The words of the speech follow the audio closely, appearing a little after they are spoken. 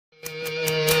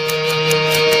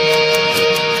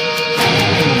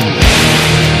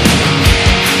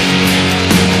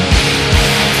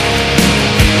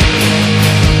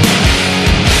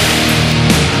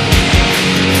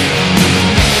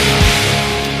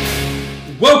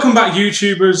Welcome back,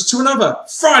 YouTubers, to another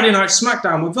Friday Night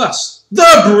Smackdown with us,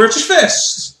 the British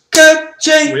Fist.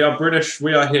 We are British,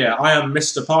 we are here. I am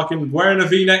Mr. Parkin, wearing a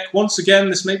V-neck once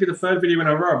again. This may be the third video in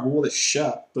a row I've wore this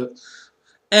shirt, but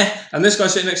And this guy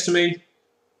sitting next to me,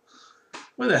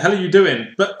 what the hell are you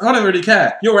doing? But I don't really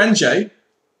care. You're NJ.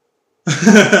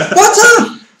 What's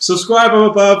up? Subscribe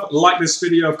up above, like this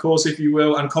video, of course, if you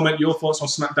will, and comment your thoughts on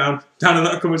Smackdown down in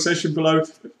that comment section below.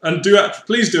 And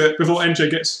please do it before NJ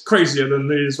gets crazier than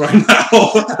he is right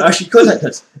now. Actually, contact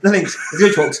us. The links,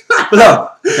 the talks below.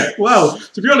 Okay. Well,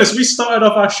 to be honest, we started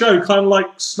off our show kind of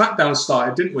like Smackdown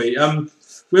started, didn't we?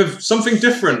 With something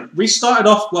different. We started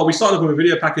off with a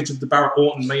video package of the Barrett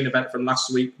Orton main event from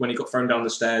last week when he got thrown down the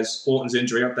stairs, Orton's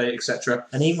injury update, etc.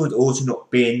 And even with Orton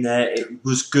not being there, it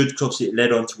was good because obviously it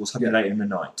led on to what's happening later in the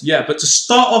night. Yeah, but to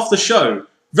start off the show,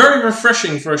 very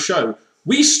refreshing for a show,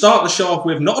 we start the show off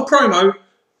with not a promo,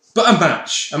 but a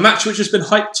match. A match which has been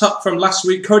hyped up from last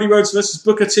week, Cody Rhodes versus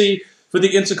Booker T for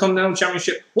the Intercontinental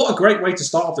Championship. What a great way to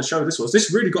start off the show this was.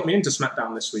 This really got me into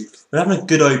SmackDown this week. We're having a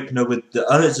good opener with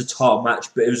I know it's a title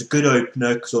match, but it was a good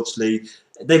opener because obviously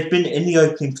they've been in the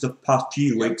opening for the past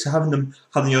few weeks, so having them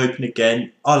have the open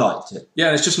again, I liked it.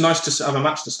 Yeah, it's just nice to have a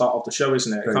match to start off the show,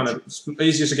 isn't it? It's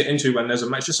easier to get into when there's a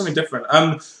match, just something different.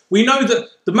 We know that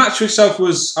the match itself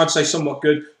was, I'd say, somewhat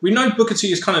good. We know Booker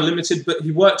T is kind of limited, but he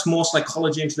worked more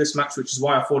psychology into this match, which is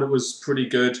why I thought it was pretty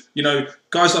good. You know,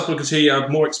 guys like Booker T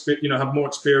have more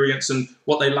experience and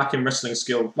what they lack in wrestling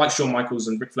skill, like Shawn Michaels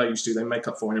and Ric Flair used to. They make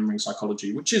up for in ring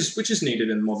psychology, which is needed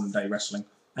in modern day wrestling.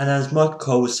 And as Michael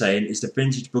Cole was saying, it's the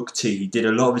vintage Booker T. He did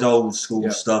a lot of his old school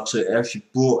stuff, so it actually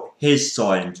brought his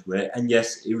side into it. And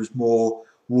yes, it was more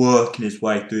working his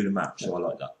way through the match, so I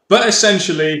like that. But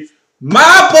essentially,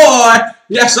 my boy,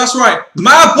 yes, that's right,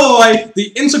 my boy,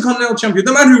 the Intercontinental Champion,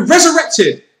 the man who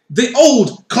resurrected the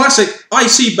old classic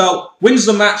IC belt, wins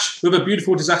the match with a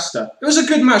beautiful disaster. It was a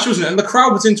good match, wasn't it? And the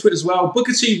crowd was into it as well.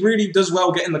 Booker T really does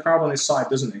well getting the crowd on his side,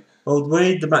 doesn't he? Well, the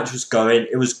way the match was going,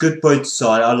 it was good both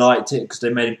sides. I liked it because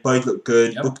they made it both look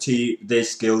good. Booker T, their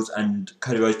skills, and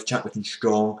Cody Rhodes, the champ, looking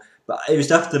strong. But it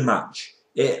was after the match.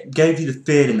 It gave you the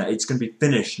feeling that it's going to be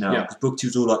finished now because Booker T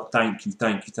was all like, thank you,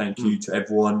 thank you, thank you to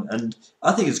everyone. And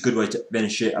I think it's a good way to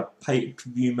finish it, a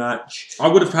pay-per-view match. I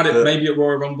would have had it maybe at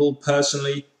Royal Rumble,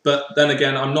 personally. But then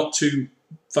again, I'm not too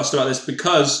fussed about this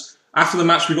because after the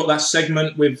match, we got that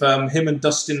segment with him and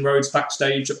Dustin Rhodes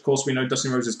backstage. Of course, we know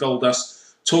Dustin Rhodes is Goldust,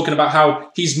 talking about how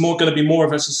he's going to be more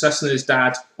of a success than his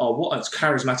dad. Oh, what a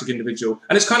charismatic individual.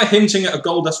 And it's kind of hinting at a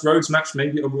Goldust Rhodes match,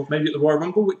 maybe at the Royal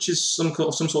Rumble, which is some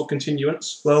sort of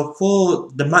continuance. Well, for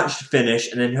the match to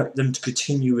finish and then them to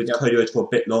continue with Cody Rhodes for a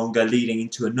bit longer, leading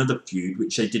into another feud,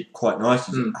 which they did quite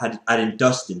nicely, adding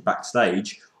Dustin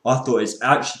backstage, I thought it's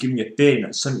actually giving you a feeling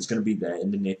that something's going to be there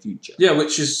in the near future. Yeah,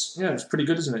 which is it's pretty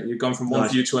good, isn't it? You've gone from one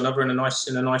feud to another in a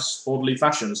nice orderly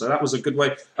fashion. So that was a good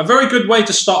way, a very good way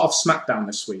to start off SmackDown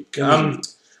this week.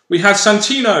 We had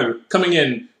Santino coming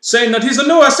in saying that he's the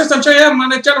new assistant GM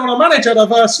and the general manager of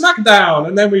SmackDown,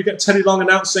 and then we get Teddy Long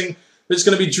announcing that it's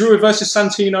going to be Drew versus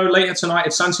Santino later tonight.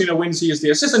 If Santino wins, he is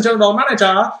the assistant general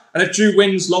manager, and if Drew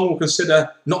wins, Long will consider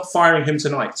not firing him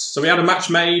tonight. So we had a match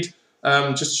made.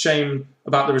 Just a shame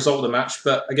about the result of the match,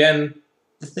 but again,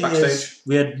 the thing is,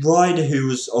 we had Ryder, who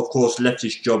was, of course, left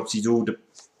his job because he's all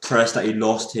depressed that he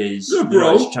lost his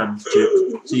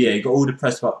championship. So yeah, he got all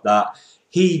depressed about that.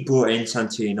 He brought in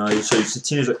Santino, so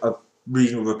Santino's a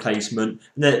reasonable replacement,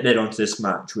 and then it led on to this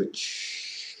match,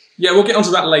 which... Yeah, we'll get onto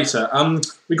that later.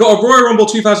 We got a Royal Rumble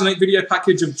 2008 video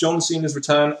package of John Cena's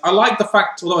return. I like the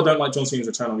fact, although I don't like John Cena's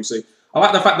return, obviously, I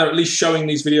like the fact that at least showing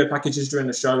these video packages during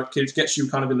the show, it gets you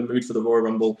kind of in the mood for the Royal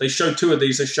Rumble. They showed two of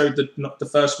these. They showed the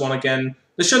first one again.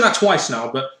 They've shown that twice now,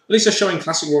 but at least they're showing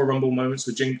classic Royal Rumble moments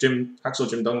with Hacksaw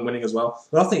Jim Duggan winning as well.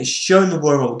 Well, I think it's showing the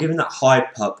Royal Rumble, giving that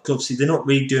hype up, because obviously they're not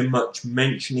really doing much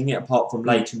mentioning it apart from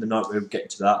later in the night where we'll get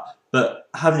to that. But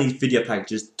having these video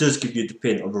packages does give you the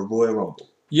feeling of a Royal Rumble.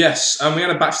 Yes, and we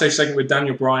had a backstage segment with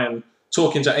Daniel Bryan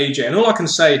talking to AJ, and all I can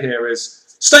say here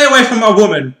is, stay away from my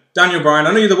woman, Daniel Bryan.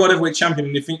 I know you're the Whateverweight Champion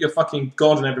and you think you're fucking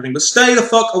God and everything, but stay the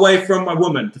fuck away from my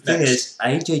woman. The thing is,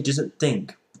 AJ doesn't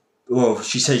think, well,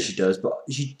 she says she does, but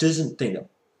she doesn't think that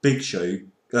Big Show,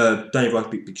 Daniel Bryan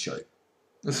could beat Big Show.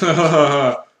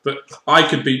 But I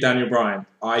could beat Daniel Bryan.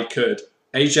 I could.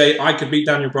 AJ, I could beat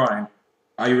Daniel Bryan.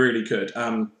 I really could.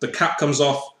 The cap comes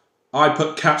off. I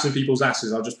put caps in people's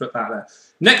asses. I'll just put that there.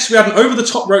 Next, we had an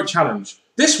over-the-top rope challenge.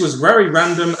 This was very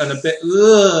random and a bit...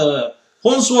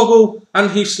 Hornswoggle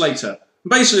and Heath Slater.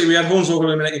 Basically, we had Hornswoggle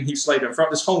eliminating Heath Slater. And throughout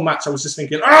this whole match, I was just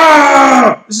thinking,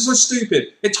 ah, this is so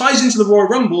stupid. It ties into the Royal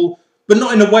Rumble, but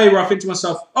not in a way where I think to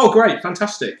myself, oh, great,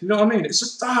 fantastic. You know what I mean? It's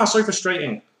just, so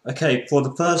frustrating. Okay, for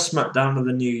the first SmackDown of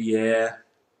the new year,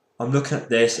 I'm looking at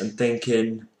this and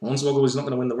thinking... Hornswoggle is not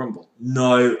going to win the Rumble.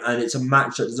 No, and it's a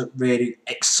match that doesn't really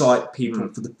excite people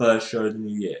for the first show of the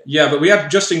new year. Yeah, but we had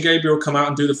Justin Gabriel come out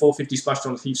and do the 450 splash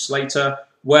on Heath Slater.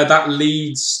 Where that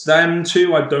leads them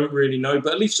to, I don't really know.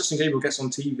 But at least Justin Gabriel gets on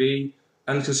TV.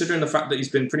 And considering the fact that he's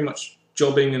been pretty much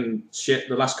jobbing and shit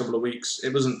the last couple of weeks,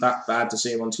 it wasn't that bad to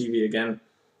see him on TV again.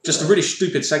 Just a really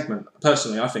stupid segment,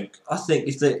 personally, I think. I think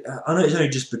if they... I know it's only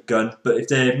just begun, but if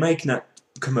they're making that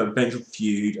become a eventual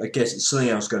feud, I guess it's something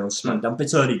else going on SmackDown. But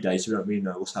it's early days, so we don't really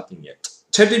know what's happening yet.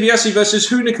 Ted DiBiase versus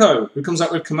Hunico, who comes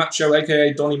out with Camacho,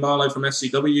 a.k.a. Donnie Marlowe from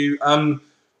SCW.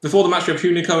 Before the match with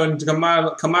Hunico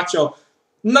and Camacho,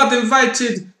 not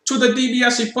invited to the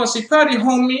DiBiase Posse party,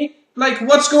 homie. Like,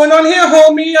 what's going on here,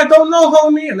 homie? I don't know,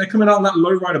 homie. And they're coming out on that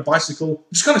lowrider bicycle.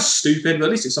 Which is kind of stupid, but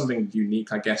at least it's something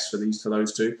unique, I guess, for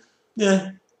those two.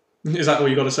 Yeah. Is that all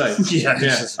you got to say? Yeah.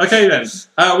 Okay, then.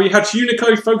 We had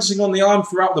Hunico focusing on the arm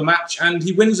throughout the match, and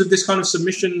he wins with this kind of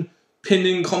submission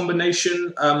pinning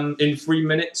combination in 3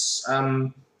 minutes.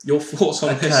 Your thoughts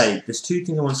on this? Okay, there's two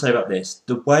things I want to say about this.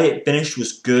 The way it finished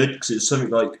was good, because it was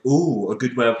something like, ooh, a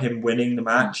good way of him winning the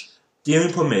match. The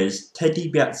only problem is, Ted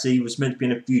DiBiase was meant to be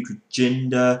in a feud with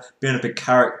Jinder, being a big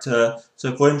character,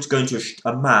 so for him to go into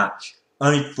a match,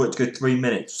 only for it to go 3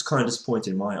 minutes, was kind of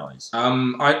disappointing in my eyes.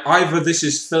 Either this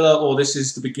is filler, or this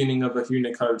is the beginning of a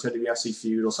Hunico Ted DiBiase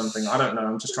feud or something. I don't know,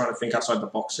 I'm just trying to think outside the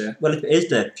box here. Well, if it is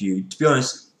their feud, to be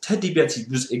honest, Ted DiBiase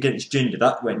was against Jinder,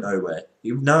 that went nowhere.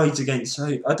 Now he's against,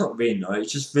 I don't really know,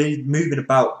 it's just really moving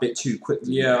about a bit too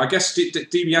quickly. Yeah, I guess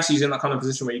DiBiase's in that kind of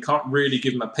position where you can't really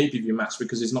give him a pay-per-view match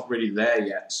because he's not really there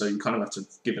yet, so you kind of have to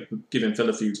give him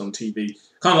filler feuds on TV.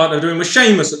 Kind of like they're doing with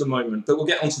Sheamus at the moment, but we'll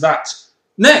get onto that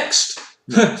next.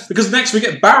 Because next we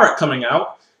get Barrett coming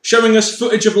out, showing us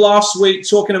footage of last week,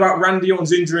 talking about Randy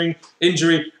Orton's injury,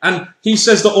 and he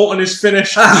says that Orton is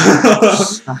finished.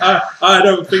 I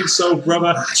don't think so,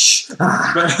 brother.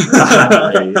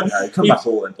 Come back,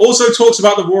 Orton. Also talks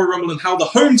about the Royal Rumble and how the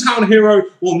hometown hero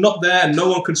will not there, and no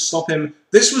one can stop him.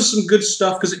 This was some good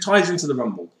stuff because it ties into the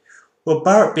Rumble. Well,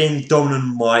 Barrett being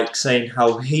dominant Mike, saying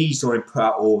how he's going to put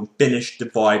out Orton, finish the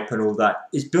Viper and all that,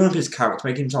 it's building up his character,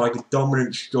 making him sound like a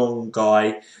dominant, strong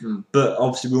guy. But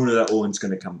obviously we all know that Orton's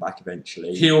going to come back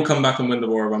eventually. He'll come back and win the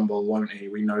Royal Rumble, won't he?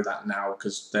 We know that now,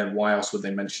 because then why else would they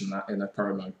mention that in a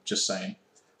promo? Just saying.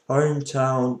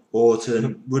 Hometown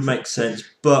Orton would make sense,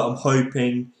 but I'm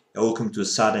hoping it all comes to a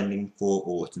sad ending for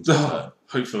Orton.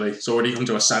 Hopefully. It's already come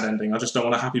to a sad ending. I just don't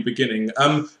want a happy beginning.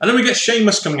 And then we get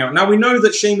Sheamus coming out. Now, we know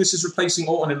that Sheamus is replacing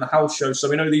Orton in the house show, so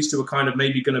we know these two are kind of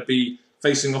maybe going to be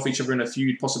facing off each other in a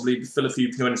feud, possibly fill a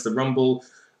feud going into the Rumble.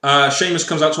 Sheamus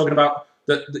comes out talking about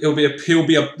that he'll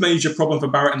be a major problem for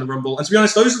Barrett in the Rumble. And to be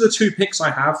honest, those are the two picks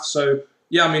I have, so...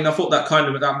 Yeah, I mean, I thought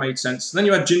that made sense. And then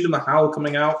you had Jinder Mahal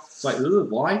coming out. It's like,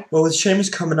 why? Well, with Sheamus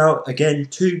coming out, again,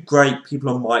 two great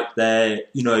people on mic there,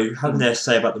 you know, having their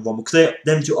say about the Rumble. Because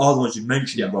them two are the ones who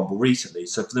mentioned the Rumble recently.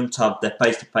 So for them to have their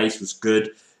face-to-face was good.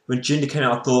 When Jinder came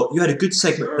out, I thought, you had a good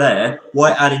segment there.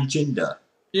 Why add in Jinder?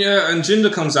 Yeah, and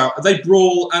Jinder comes out. They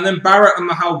brawl, and then Barrett and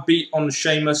Mahal beat on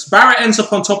Sheamus. Barrett ends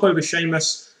up on top over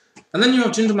Sheamus. And then you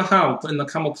have Jinder Mahal putting the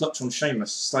camel clutch on Sheamus.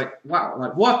 It's like, wow,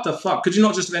 like, what the fuck? Could you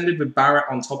not just have ended with Barrett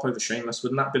on top over Sheamus?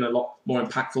 Wouldn't that have been a lot more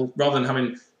impactful? Rather than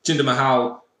having Jinder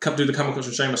Mahal do the camel clutch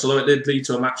on Sheamus, although it did lead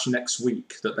to a match next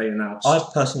week that they announced. I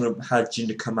personally had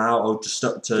Jinder come out. I would just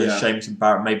stuck to Sheamus and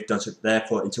Barrett, maybe done something there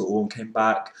for it until Orton came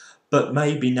back. But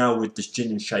maybe now with this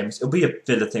Jinder and Sheamus, it'll be a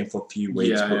filler thing for a few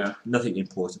weeks, but nothing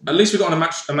important. At least we've got a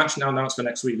match now announced for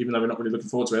next week, even though we're not really looking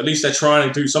forward to it. At least they're trying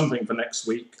to do something for next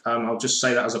week. I'll just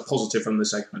say that as a positive from the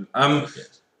segment.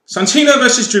 Santino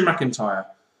versus Drew McIntyre.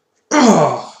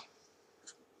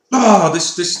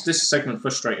 This segment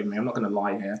frustrated me. I'm not going to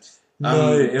lie here.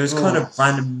 No, it was kind of a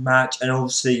random match, and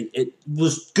obviously it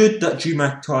was good that Drew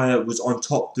McIntyre was on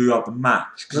top throughout the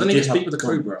match. But then he gets beat with the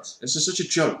Cobra. It's just such a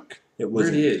joke. It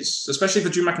really is. Especially for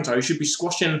Drew McIntyre. He should be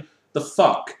squashing the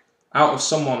fuck out of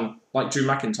someone like Drew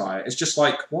McIntyre. It's just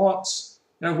like, what?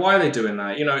 You know, why are they doing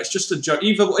that? You know, it's just a joke.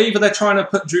 Either they're trying to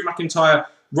put Drew McIntyre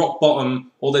rock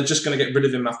bottom, or they're just going to get rid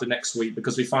of him after next week,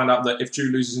 because we find out that if Drew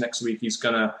loses next week, he's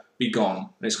going to be gone.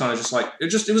 And it's kind of just like,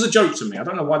 it was a joke to me. I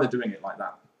don't know why they're doing it like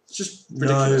that. It's just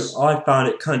ridiculous. No, I found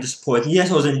it kind of disappointing. Yes,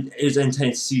 it was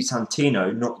entertaining to see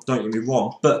Santino, don't get me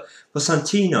wrong, but for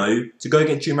Santino to go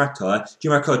against Drew McIntyre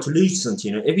to lose to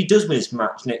Santino, if he does win his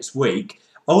match next week,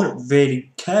 I wouldn't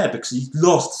really care because he's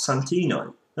lost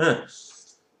Santino.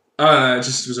 It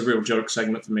just was a real joke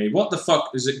segment for me. What the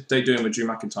fuck is it they doing with Drew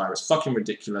McIntyre? It's fucking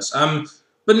ridiculous.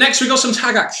 But next we got some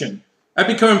tag action.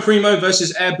 Epico and Primo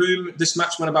versus Air Boom. This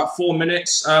match went about 4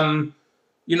 minutes.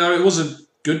 You know, it was a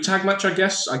good tag match, I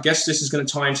guess. I guess this is going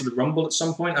to tie into the Rumble at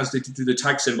some point, as they do the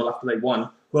tag symbol after they won.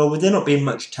 Well, with there not being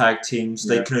much tag teams,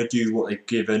 they can only do what they're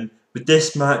given. With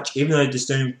this match, even though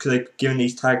they've given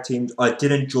these tag teams, I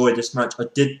did enjoy this match. I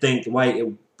did think the way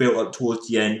it built up towards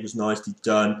the end was nicely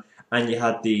done. And you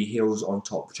had the heels on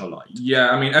top, which I liked. Yeah,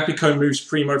 I mean, Epico moves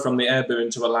Primo from the air boon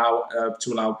to allow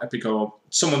Epico or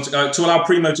someone to allow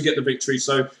Primo to get the victory.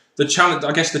 So the challenge,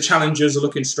 I guess, the challengers are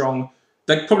looking strong.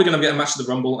 They're probably going to get a match at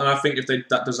the Rumble, and I think if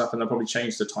that does happen, they'll probably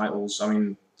change the titles. I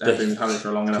mean, they've been having it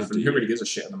for long enough, and who really gives a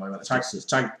shit at the moment?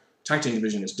 The tag team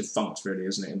division is defunct, really,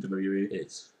 isn't it, in WWE? It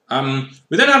is.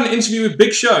 We then had an interview with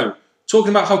Big Show,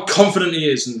 talking about how confident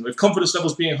he is and with confidence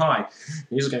levels being high.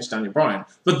 He's against Daniel Bryan.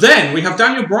 But then we have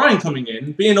Daniel Bryan coming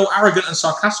in, being all arrogant and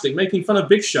sarcastic, making fun of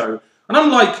Big Show. And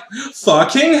I'm like,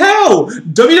 fucking hell!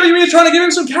 WWE are trying to give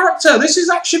him some character. This is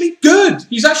actually good.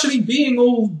 He's actually being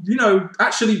all, you know,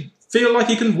 actually feel like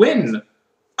he can win.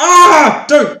 Ah!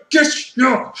 Don't get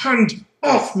your hand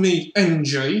off me,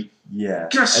 NJ. Yeah.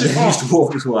 Get and it then off. he just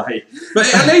walked away.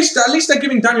 But at least they're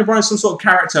giving Daniel Bryan some sort of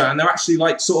character, and they're actually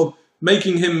like sort of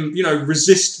making him, you know,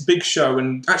 resist Big Show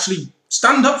and actually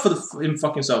stand up for him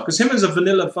fucking self. Because him as a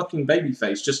vanilla fucking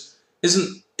babyface just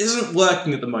isn't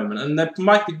working at the moment, and they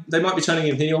might be turning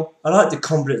him heel. I like the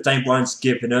confidence Daniel Bryan's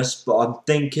given us, but I'm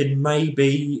thinking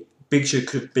maybe Big Show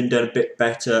could have been done a bit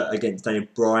better against Daniel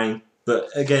Bryan. But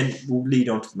again, we'll lead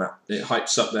on to the match. It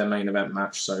hypes up their main event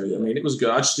match, so I mean, it was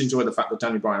good. I just enjoyed the fact that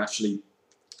Daniel Bryan actually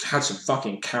had some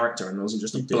fucking character and wasn't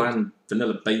just a bland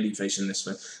vanilla babyface in this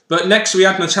one. But next we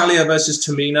had Natalya versus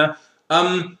Tamina.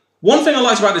 One thing I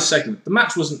liked about this segment, the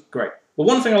match wasn't great, but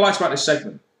one thing I liked about this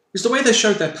segment is the way they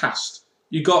showed their past.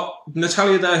 You got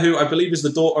Natalya there, who I believe is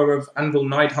the daughter of Anvil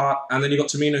Neidhart, and then you got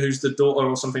Tamina, who's the daughter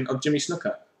or something of Jimmy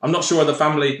Snuka. I'm not sure of the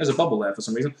family. There's a bubble there for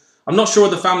some reason. I'm not sure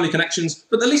of the family connections,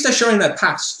 but at least they're showing their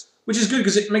past, which is good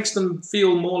because it makes them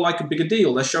feel more like a bigger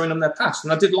deal. They're showing them their past,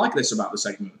 and I did like this about the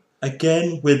segment.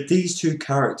 Again, with these two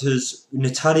characters,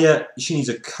 Natalya, she needs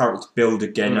a character build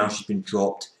again now she's been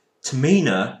dropped.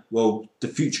 Tamina, well, the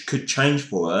future could change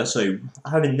for her, so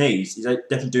having these is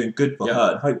definitely doing good for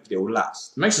her, and hopefully it will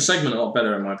last. It makes the segment a lot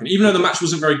better, in my opinion. Even though the match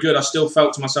wasn't very good, I still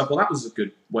felt to myself, well, that was a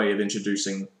good way of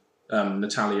introducing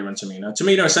Natalya and Tamina.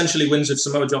 Tamina essentially wins with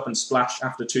Samoa Drop and Splash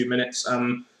after 2 minutes.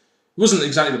 It wasn't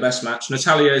exactly the best match.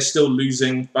 Natalya is still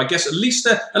losing, but I guess at least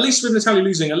with Natalya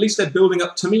losing, at least they're building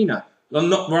up Tamina.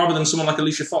 Rather than someone like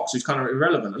Alicia Fox, who's kind of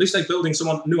irrelevant. At least they're building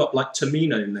someone new up like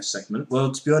Tamina in this segment.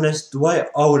 Well, to be honest, the way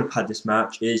I would have had this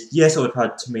match is, yes, I would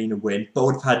have had Tamina win, but I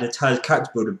would have had Natalya's character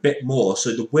build a bit more,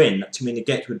 so the win that Tamina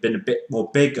gets would have been a bit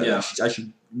more bigger. Yeah. She's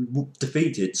actually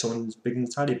defeated someone as big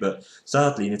as Natalya, but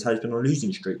sadly, Natalya's been on a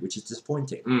losing streak, which is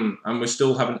disappointing. And we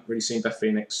still haven't really seen Beth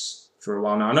Phoenix for a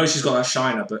while now. I know she's got that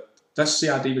shiner, but let's see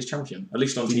our Divas champion, at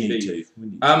least on TV.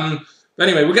 But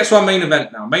anyway, we'll get to our main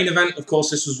event now. Main event, of course,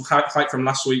 this was hype from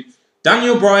last week.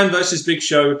 Daniel Bryan versus Big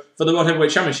Show for the World Heavyweight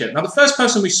Championship. Now, the first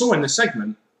person we saw in this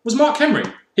segment was Mark Henry.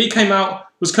 He came out,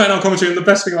 was cutting out commentary, and the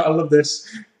best thing about I love this,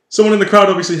 someone in the crowd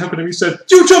obviously happened to him. He said,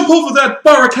 "You jump over that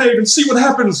barricade and see what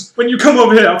happens when you come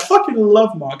over here." I fucking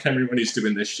love Mark Henry when he's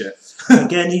doing this shit.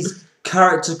 Again, his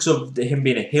character, because of him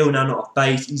being a heel now, not a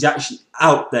face, he's actually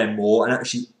out there more and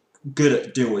actually good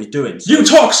at doing what he's doing. So. You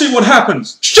talk, see what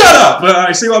happens. Shut up!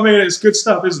 I see what I mean. It's good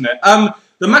stuff, isn't it?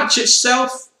 The match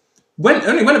itself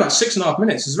only went about 6.5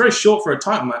 minutes. It's very short for a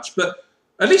title match, but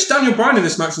at least Daniel Bryan in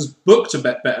this match was booked a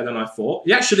bit better than I thought.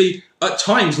 He actually, at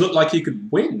times, looked like he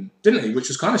could win, didn't he? Which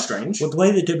was kind of strange. Well, the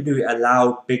way the WWE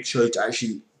allowed Big Show to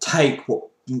actually take what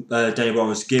Daniel Bryan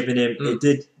was giving him, it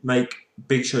did make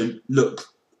Big Show look,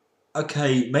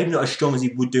 okay, maybe not as strong as he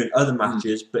would do in other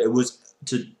matches, but it was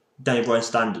to Daniel Bryan's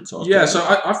standards. So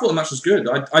I thought the match was good.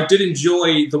 I did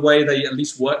enjoy the way they at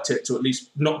least worked it to at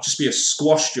least not just be a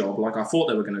squash job like I thought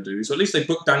they were going to do. So at least they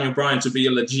booked Daniel Bryan to be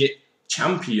a legit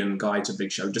champion guy to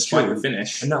Big Show, despite the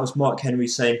finish. And that was Mark Henry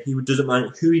saying he doesn't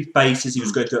mind who he faces. He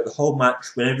was going through the whole match.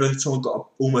 Whenever someone got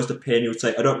almost a pin, he would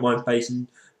say, "I don't mind facing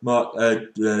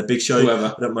Big Show.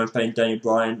 Whoever. I don't mind facing Daniel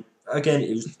Bryan." Again,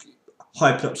 it was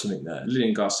hyped up something there.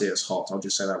 Lillian Garcia's hot, I'll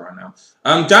just say that right now.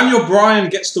 Daniel Bryan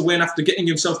gets the win after getting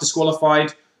himself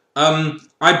disqualified.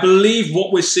 I believe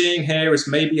what we're seeing here is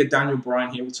maybe a Daniel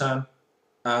Bryan heel turn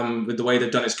with the way they've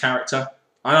done his character.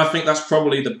 And I think that's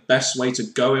probably the best way to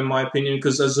go, in my opinion,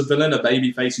 because as a villain, a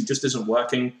babyface, he just isn't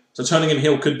working. So turning him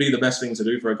heel could be the best thing to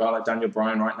do for a guy like Daniel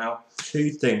Bryan right now. Two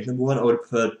things. Number one, I would have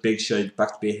preferred Big Show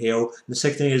back to be a heel. And the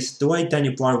second thing is, the way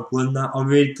Daniel Bryan won that, I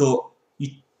really thought you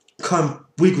kind of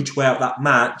wiggled your way out that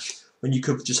match when you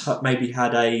could have just maybe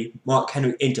had a Mark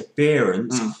Henry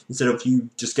interference instead of you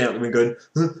just getting out the ring going.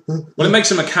 Well, it makes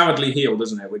him a cowardly heel,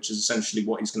 doesn't it? Which is essentially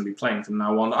what he's going to be playing from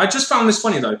now on. I just found this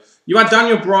funny though. You had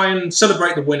Daniel Bryan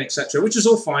celebrate the win, etc., which is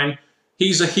all fine.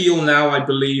 He's a heel now, I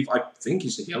believe. I think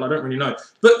he's a heel. I don't really know.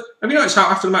 But have you noticed how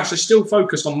after the match they're still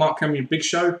focused on Mark Henry and Big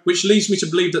Show, which leads me to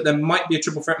believe that there might be a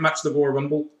triple threat match at the Royal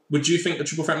Rumble. Would you think the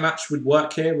triple threat match would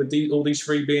work here with all these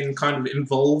three being kind of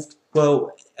involved?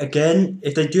 Well, again,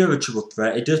 if they do have a triple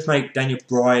threat, it does make Daniel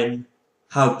Bryan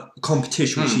have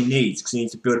competition which he needs, because he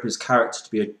needs to build up his character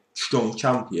to be a strong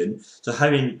champion. So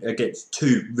having against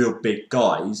two real big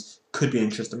guys could be an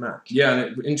interesting match. Yeah,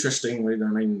 and interestingly, I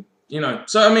mean, you know,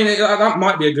 so I mean, that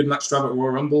might be a good match to have at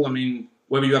Royal Rumble. I mean,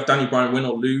 whether you have Daniel Bryan win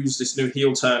or lose, this new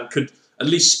heel turn could at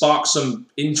least spark some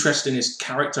interest in his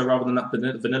character rather than that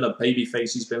vanilla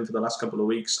babyface he's been for the last couple of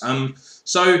weeks.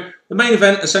 So the main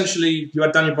event, essentially, you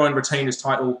had Daniel Bryan retain his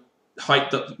title,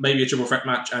 hyped up maybe a triple threat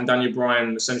match, and Daniel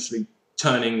Bryan essentially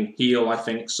turning heel, I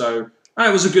think. So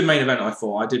it was a good main event, I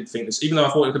thought. I did think this, even though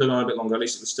I thought it could have gone a bit longer, at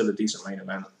least it was still a decent main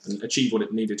event and achieved what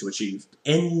it needed to achieve.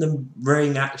 In the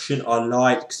ring action, I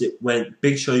liked because it went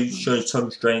Big Show showing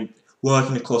some strength,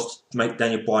 working across to make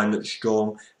Daniel Bryan look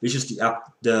strong. It's just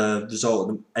the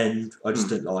result at the end I just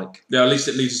didn't like. Yeah, at least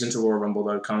it leads us into Royal Rumble,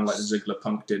 though, kind of like the Ziggler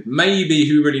Punk did. Maybe,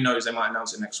 who really knows, they might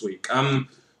announce it next week.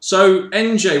 So,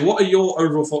 NJ, what are your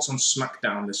overall thoughts on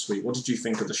Smackdown this week? What did you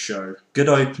think of the show? Good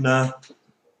opener,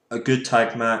 a good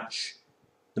tag match.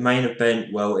 The main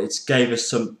event, well, it gave us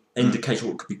some indication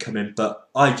what could be coming, but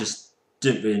I just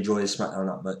didn't really enjoy the Smackdown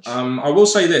that much. I will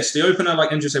say this. The opener,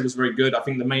 like NJ said, was very good. I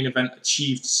think the main event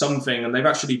achieved something, and they've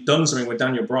actually done something with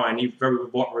Daniel Bryan, even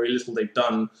very little they've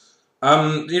done.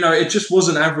 You know, it just was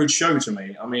an average show to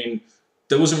me. I mean,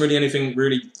 there wasn't really anything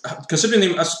really... Considering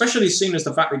them, especially seeing as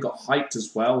the fact they got hyped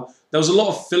as well, there was a lot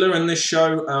of filler in this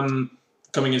show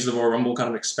coming into the Royal Rumble, kind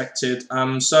of expected.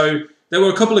 So there were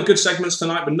a couple of good segments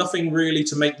tonight, but nothing really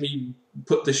to make me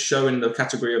put this show in the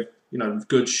category of, you know,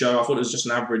 good show. I thought it was just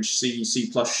an average C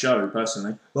plus show,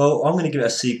 personally. Well, I'm going to give it a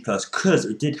C plus because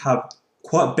it did have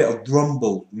quite a bit of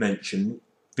Rumble mention.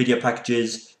 Video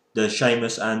packages, the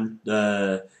Sheamus and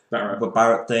the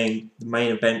Barrett thing, the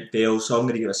main event feel, so I'm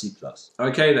going to give it a C plus.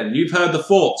 Okay then, you've heard the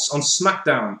thoughts on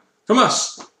Smackdown from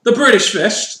us, the British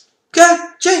Fist.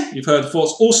 You've heard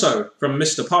thoughts also from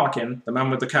Mr. Parkin, the man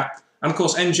with the cap, and of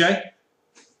course NJ.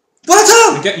 What's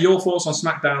up? And get your thoughts on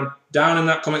Smackdown down in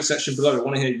that comment section below. I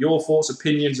want to hear your thoughts,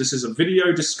 opinions. This is a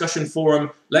video discussion forum.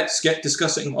 Let's get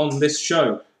discussing on this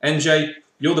show. NJ,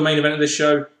 you're the main event of this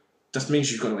show. That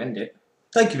means you've got to end it.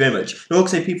 Thank you very much. All I can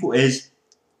say, people, is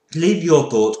leave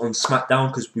your thoughts on Smackdown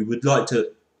because we would like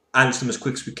to answer them as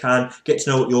quick as we can, get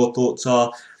to know what your thoughts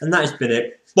are. And that has been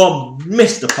it from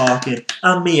Mr. Parkin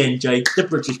and me, NJ, the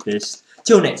British Fist.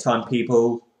 Till next time,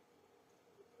 people.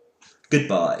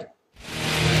 Goodbye.